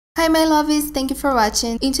Hi my lovies, thank you for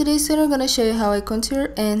watching. In today's video I'm gonna show you how I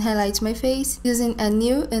contour and highlight my face using a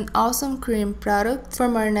new and awesome cream product for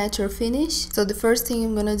more natural finish. So the first thing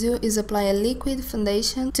I'm gonna do is apply a liquid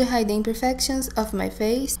foundation to hide the imperfections of my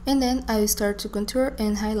face, and then I will start to contour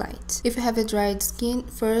and highlight. If you have a dried skin,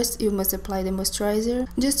 first you must apply the moisturizer.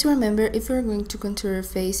 Just to remember, if you're going to contour your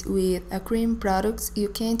face with a cream product, you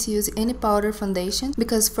can't use any powder foundation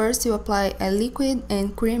because first you apply a liquid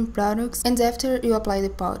and cream products and after you apply the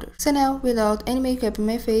powder. So now, without any makeup in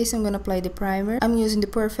my face, I'm gonna apply the primer. I'm using the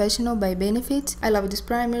Professional by Benefit. I love this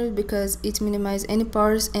primer because it minimizes any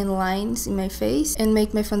pores and lines in my face and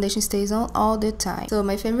make my foundation stays on all the time. So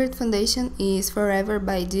my favorite foundation is Forever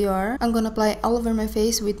by Dior. I'm gonna apply all over my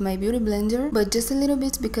face with my beauty blender, but just a little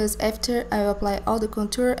bit because after I apply all the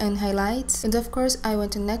contour and highlights, and of course I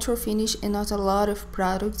want a natural finish and not a lot of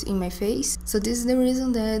product in my face. So this is the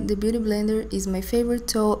reason that the beauty blender is my favorite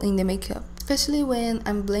tool in the makeup, especially when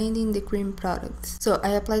I'm blending the cream products. So I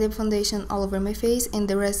apply the foundation all over my face and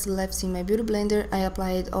the rest left in my beauty blender. I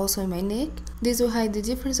apply it also in my neck. This will hide the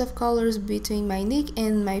difference of colors between my neck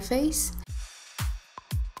and my face.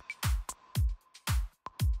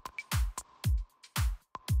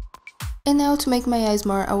 And now to make my eyes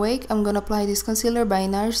more awake, I'm gonna apply this concealer by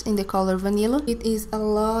NARS in the color Vanilla. It is a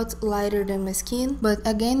lot lighter than my skin, but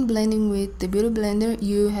again, blending with the beauty blender,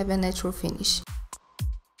 you have a natural finish.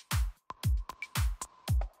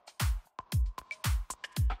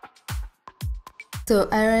 So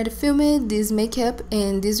I already filmed this makeup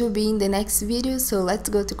and this will be in the next video, so let's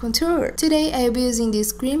go to contour. Today I will be using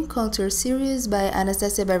this cream contour series by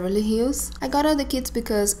Anastasia Beverly Hills. I got all the kits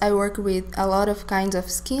because I work with a lot of kinds of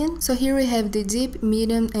skin. So here we have the deep,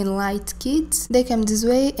 medium and light kits. They come this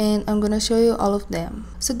way and I'm gonna show you all of them.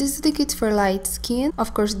 So this is the kit for light skin.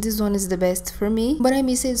 Of course this one is the best for me, but I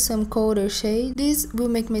missed some colder shade. This will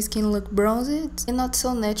make my skin look bronzed and not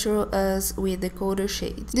so natural as with the colder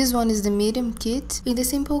shade. This one is the medium kit. In the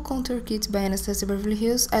Simple Contour Kit by Anastasia Beverly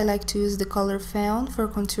Hills, I like to use the color Fawn for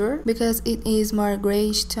contour because it is more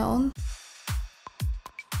grayish tone.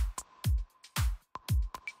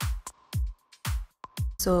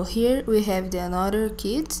 So here we have the another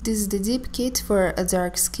kit. This is the deep kit for a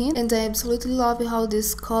dark skin, and I absolutely love how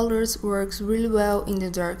these colors works really well in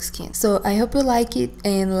the dark skin. So I hope you like it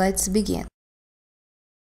and let's begin.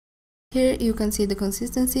 Here you can see the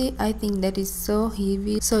consistency. I think that is so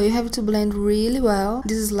heavy, so you have to blend really well.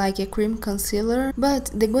 This is like a cream concealer,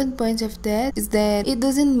 but the good point of that is that it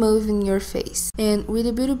doesn't move in your face, and with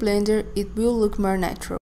a beauty blender it will look more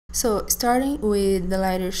natural. So starting with the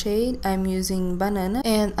lighter shade, I'm using Banana,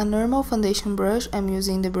 and a normal foundation brush, I'm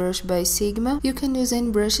using the brush by Sigma. You can use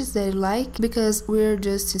any brushes that you like because we're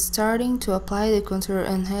just starting to apply the contour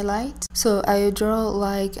and highlight. So I will draw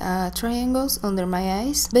like triangles under my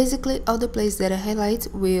eyes. Basically all the place that I highlight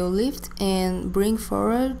will lift and bring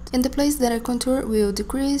forward, and the place that I contour will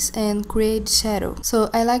decrease and create shadow. So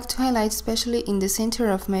I like to highlight especially in the center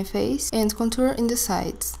of my face and contour in the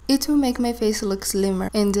sides. It will make my face look slimmer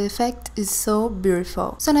and the effect is so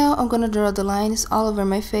beautiful. So now I'm gonna draw the lines all over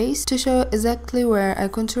my face to show exactly where I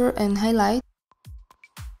contour and highlight.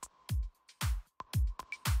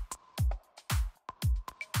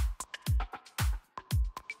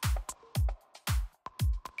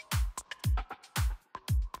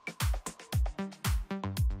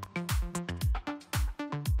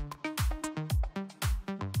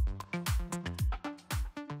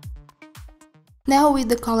 Now with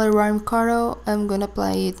the color Warm Coral, I'm gonna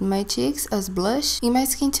apply it in my cheeks as blush. In my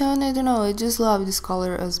skin tone, I don't know, I just love this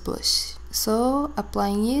color as blush. So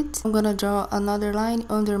applying it, I'm gonna draw another line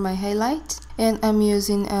under my highlight, and I'm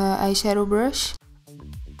using an eyeshadow brush.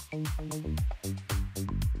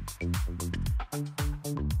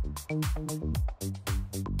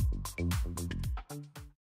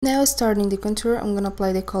 Now starting the contour, I'm gonna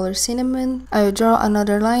apply the color Cinnamon. I will draw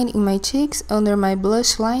another line in my cheeks, under my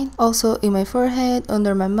blush line, also in my forehead,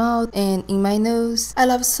 under my mouth and in my nose. I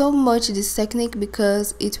love so much this technique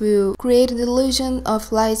because it will create the illusion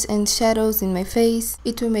of lights and shadows in my face.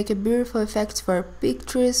 It will make a beautiful effect for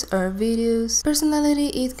pictures or videos. Personally,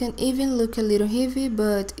 it can even look a little heavy,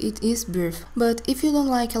 but it is beautiful. But if you don't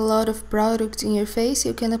like a lot of product in your face,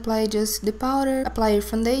 you can apply just the powder, apply your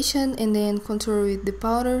foundation and then contour with the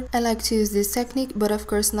powder. I like to use this technique, but of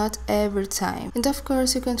course not every time. And of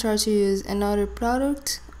course you can try to use another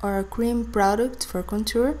product or a cream product for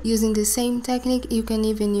contour. Using the same technique, you can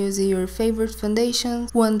even use your favorite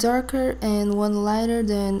foundations, one darker and one lighter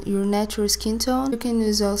than your natural skin tone. You can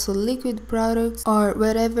use also liquid products or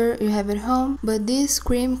whatever you have at home, but this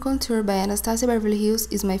cream contour by Anastasia Beverly Hills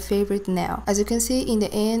is my favorite now. As you can see in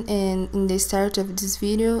the end and in the start of this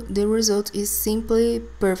video, the result is simply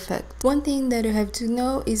perfect. One thing that you have to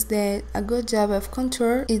know is that a good job of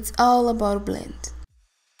contour, it's all about blend.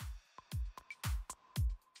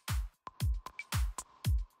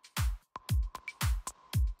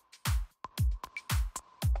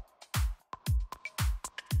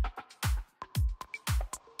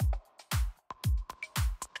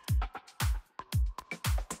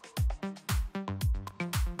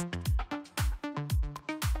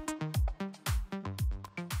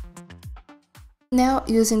 Now,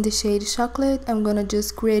 using the shade Chocolate, I'm gonna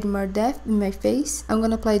just create more depth in my face. I'm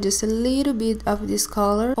gonna apply just a little bit of this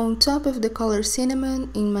color on top of the color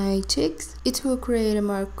Cinnamon in my cheeks. It will create a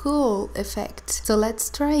more cool effect. So let's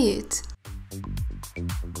try it.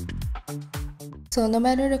 So no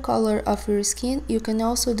matter the color of your skin, you can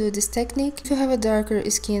also do this technique. If you have a darker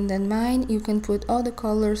skin than mine, you can put all the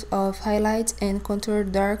colors of highlights and contour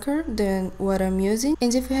darker than what I'm using.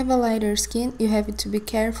 And if you have a lighter skin, you have to be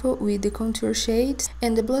careful with the contour shades,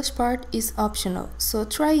 and the blush part is optional. So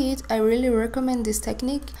try it, I really recommend this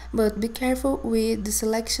technique, but be careful with the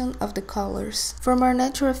selection of the colors. For more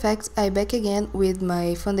natural effects, I back again with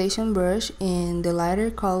my foundation brush in the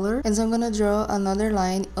lighter color, and so I'm gonna draw another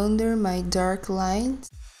line under my dark lines.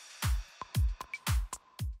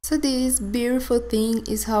 So this beautiful thing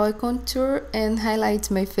is how I contour and highlight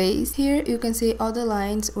my face. Here you can see all the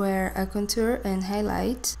lines where I contour and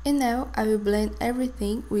highlight. And now I will blend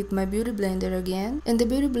everything with my beauty blender again. And the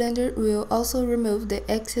beauty blender will also remove the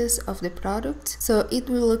excess of the product, so it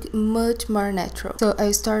will look much more natural. So I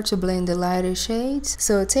start to blend the lighter shades.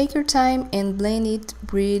 So take your time and blend it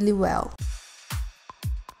really well.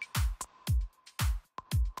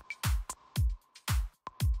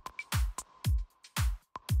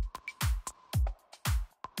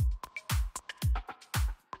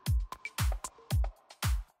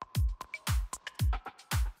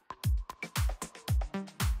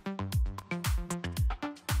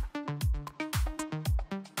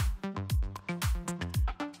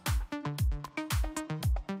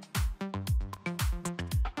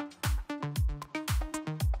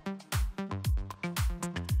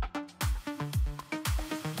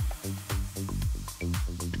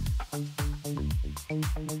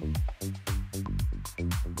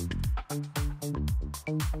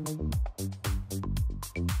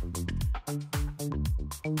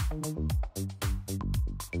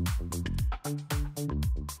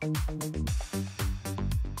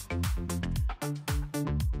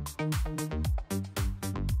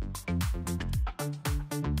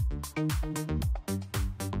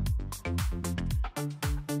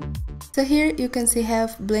 So here you can see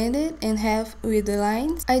half blended and half with the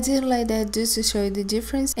lines. I did like that just to show you the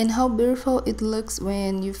difference and how beautiful it looks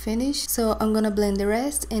when you finish. So I'm gonna blend the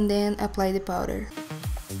rest and then apply the powder.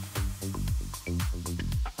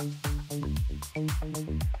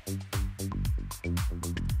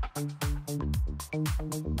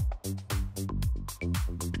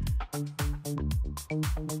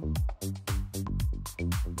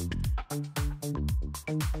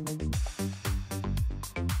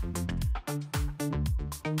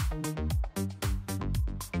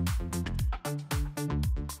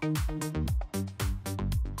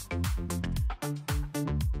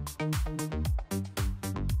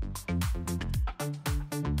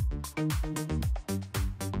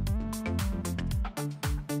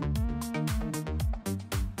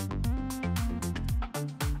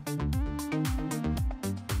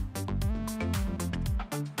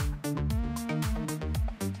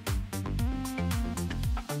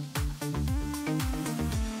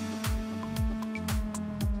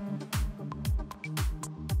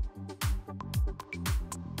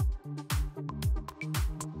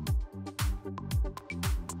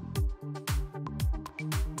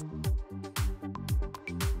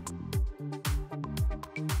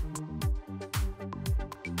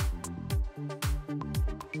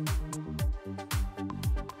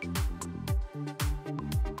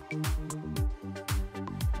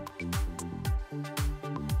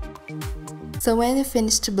 So when you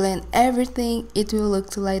finish to blend everything, it will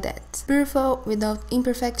look like that. Beautiful, without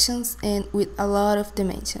imperfections and with a lot of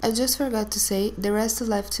dimension. I just forgot to say, the rest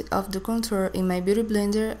left of the contour in my beauty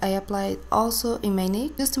blender I applied also in my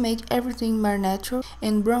neck just to make everything more natural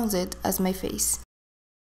and bronze it as my face.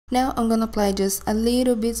 Now I'm gonna apply just a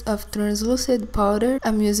little bit of translucent powder.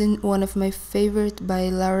 I'm using one of my favorite by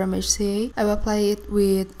Laura Mercier. I will apply it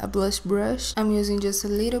with a blush brush. I'm using just a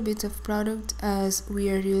little bit of product as we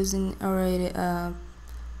are using already a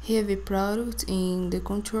heavy product in the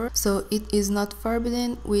contour, so it is not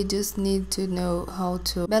forbidden. We just need to know how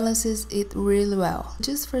to balance it really well.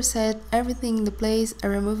 Just for set everything in the place, I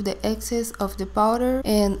remove the excess of the powder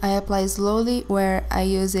and I apply slowly where I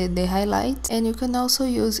use the highlight, and you can also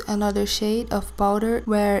use another shade of powder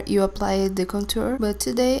where you apply the contour, but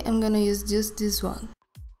today I'm gonna use just this one.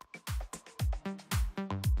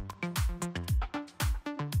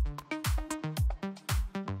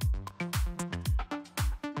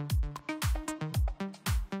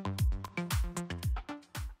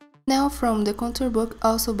 Now from the contour book,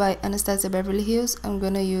 also by Anastasia Beverly Hills, I'm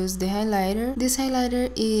gonna use the highlighter. This highlighter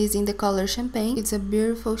is in the color Champagne. It's a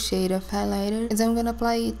beautiful shade of highlighter, and I'm gonna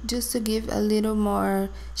apply it just to give a little more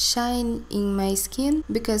shine in my skin,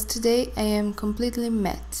 because today I am completely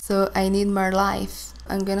matte, so I need more life.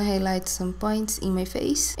 I'm gonna highlight some points in my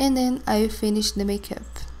face, and then I will finish the makeup.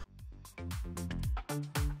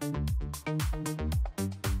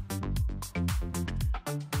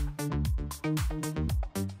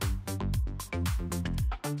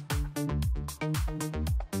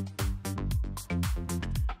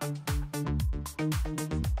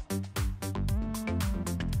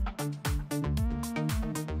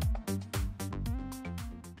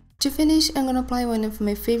 To finish, I'm gonna apply one of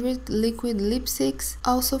my favorite liquid lipsticks,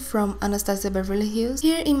 also from Anastasia Beverly Hills.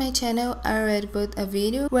 Here in my channel, I already put a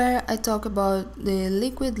video where I talk about the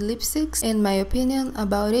liquid lipsticks and my opinion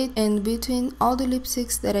about it, and between all the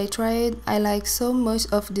lipsticks that I tried, I like so much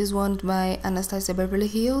of this one by Anastasia Beverly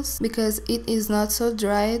Hills because it is not so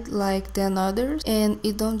dried like the others and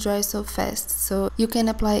it don't dry so fast, so you can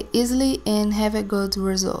apply easily and have a good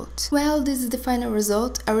result. Well, this is the final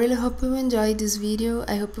result. I really hope you enjoyed this video.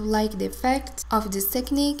 I hope you like the effect of this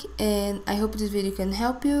technique, and I hope this video can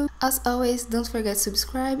help you. As always, don't forget to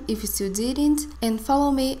subscribe if you still didn't, and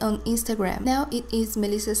follow me on Instagram. Now it is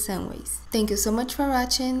Melissa Sunways. Thank you so much for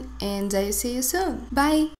watching, and I will see you soon.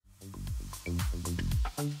 Bye!